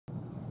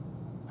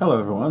Hello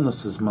everyone,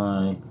 this is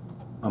my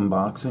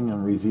unboxing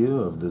and review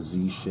of the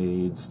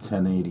ZShades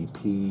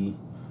 1080p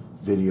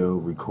video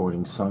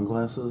recording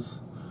sunglasses.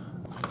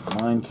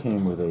 Mine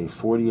came with a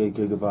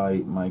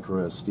 48GB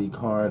micro SD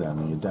card and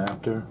the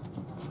adapter.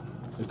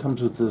 It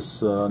comes with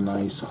this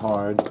nice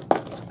hard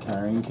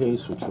carrying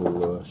case which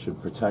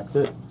should protect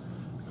it.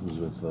 It comes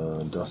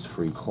with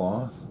dust-free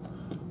cloth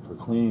for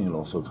cleaning. It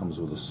also comes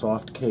with a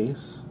soft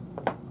case.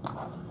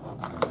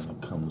 And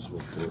it comes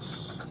with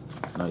this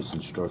nice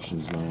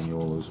instructions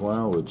manual as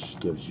well, which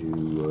gives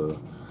you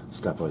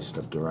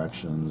step-by-step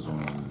directions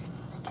on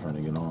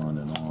turning it on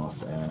and off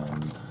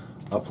and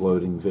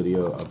uploading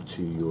video up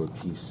to your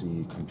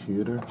PC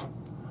computer.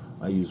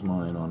 I use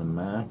mine on a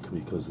Mac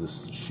because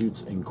this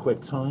shoots in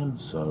QuickTime,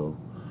 so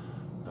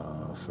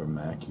for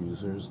Mac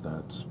users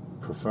that's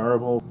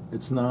preferable.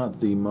 It's not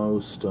the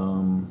most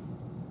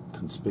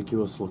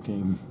conspicuous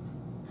looking.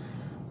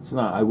 It's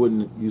not. I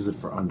wouldn't use it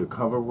for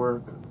undercover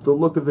work. The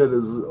look of it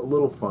is a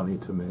little funny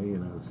to me. You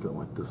know, it's got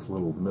like this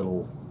little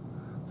middle.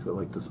 It's got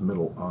like this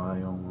middle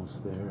eye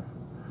almost there,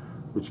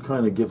 which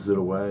kind of gives it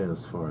away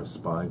as far as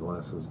spy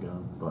glasses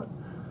go. But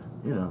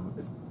you know,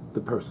 if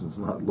the person's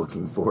not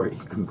looking for it,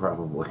 you can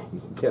probably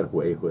get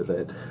away with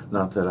it.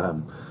 Not that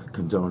I'm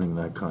condoning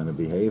that kind of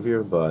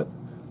behavior, but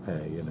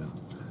hey, you know,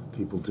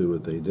 people do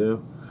what they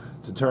do.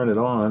 To turn it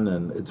on,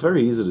 and it's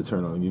very easy to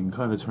turn on. You can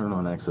kind of turn it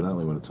on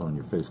accidentally when it's on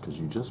your face because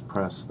you just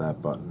press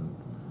that button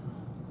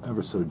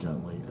ever so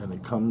gently, and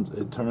it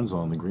turns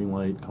on. The green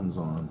light comes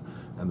on,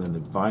 and then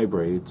it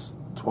vibrates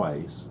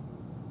twice,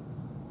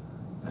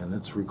 and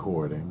it's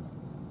recording.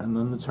 And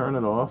then to turn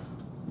it off,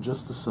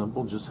 just as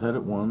simple. Just hit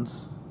it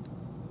once,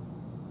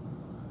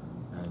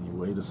 and you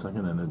wait a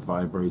second, and it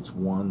vibrates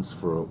once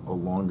for a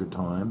longer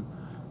time,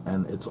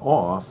 and it's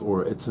off,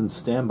 or it's in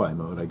standby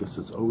mode. I guess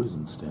it's always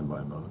in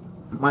standby mode.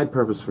 My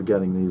purpose for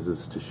getting these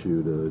is to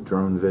shoot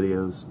drone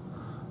videos,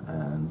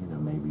 and you know,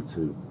 maybe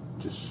to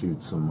just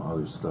shoot some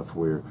other stuff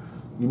where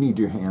you need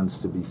your hands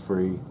to be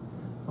free.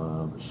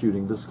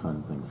 Shooting this kind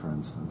of thing, for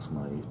instance,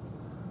 might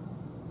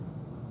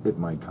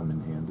come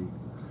in handy.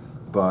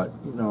 But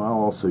you know, I'll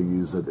also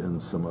use it in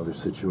some other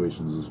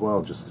situations as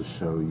well, just to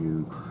show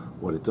you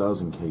what it does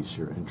in case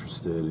you're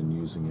interested in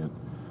using it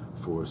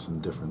for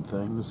some different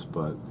things.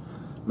 But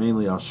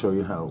mainly, I'll show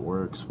you how it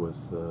works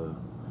with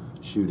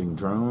shooting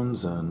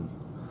drones, and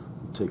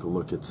take a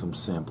look at some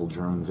sample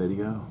drone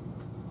video.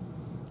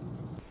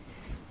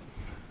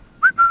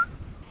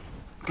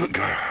 Good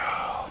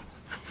girl.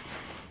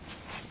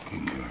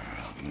 Good girl.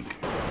 Good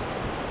girl.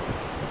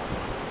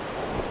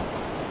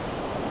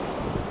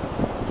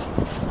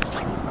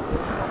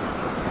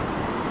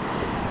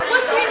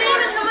 What's your name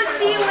and how much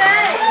do you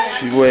weigh?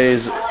 She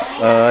weighs,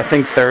 I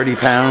think 30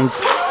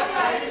 pounds. Do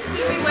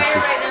you weigh it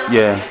right now?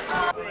 Yeah.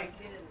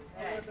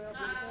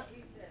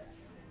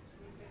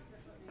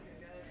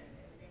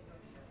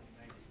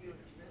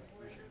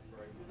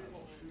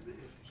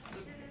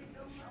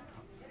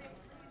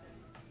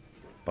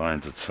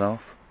 Binds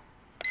itself.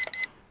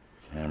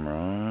 Camera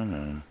on,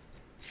 and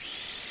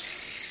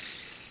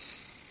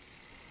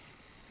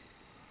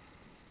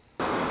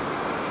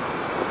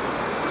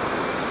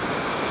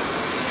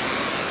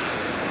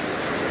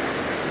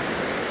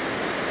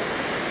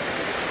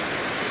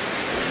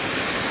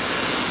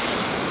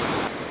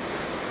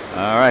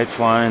alright,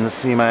 flying the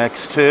SEMA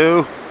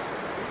X2.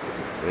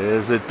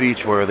 Is it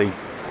beach worthy?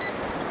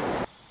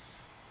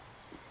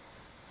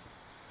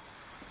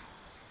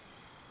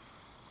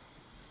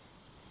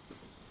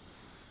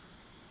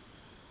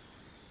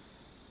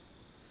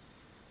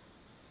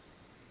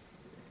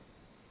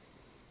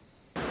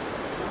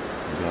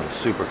 Got a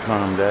super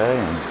calm day,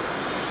 and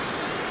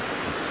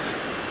it's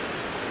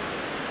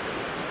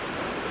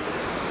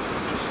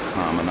just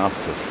calm enough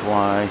to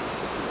fly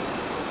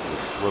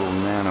this little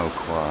nano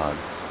quad.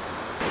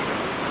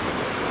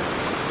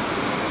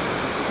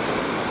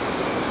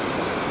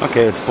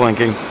 Okay, it's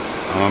blinking.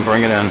 I'm gonna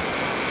bring it in.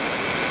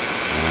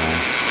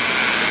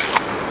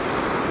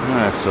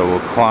 Alright, so we'll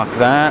clock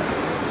that.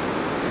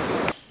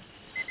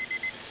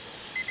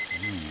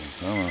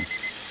 Come on.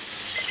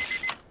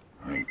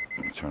 Alright,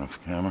 let me turn off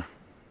the camera.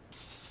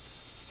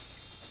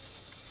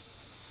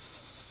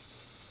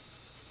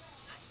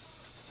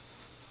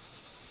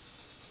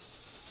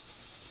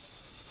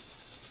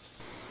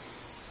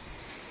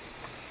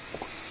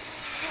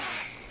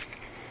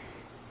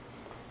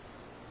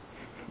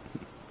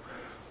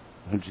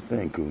 What'd you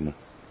think, Una?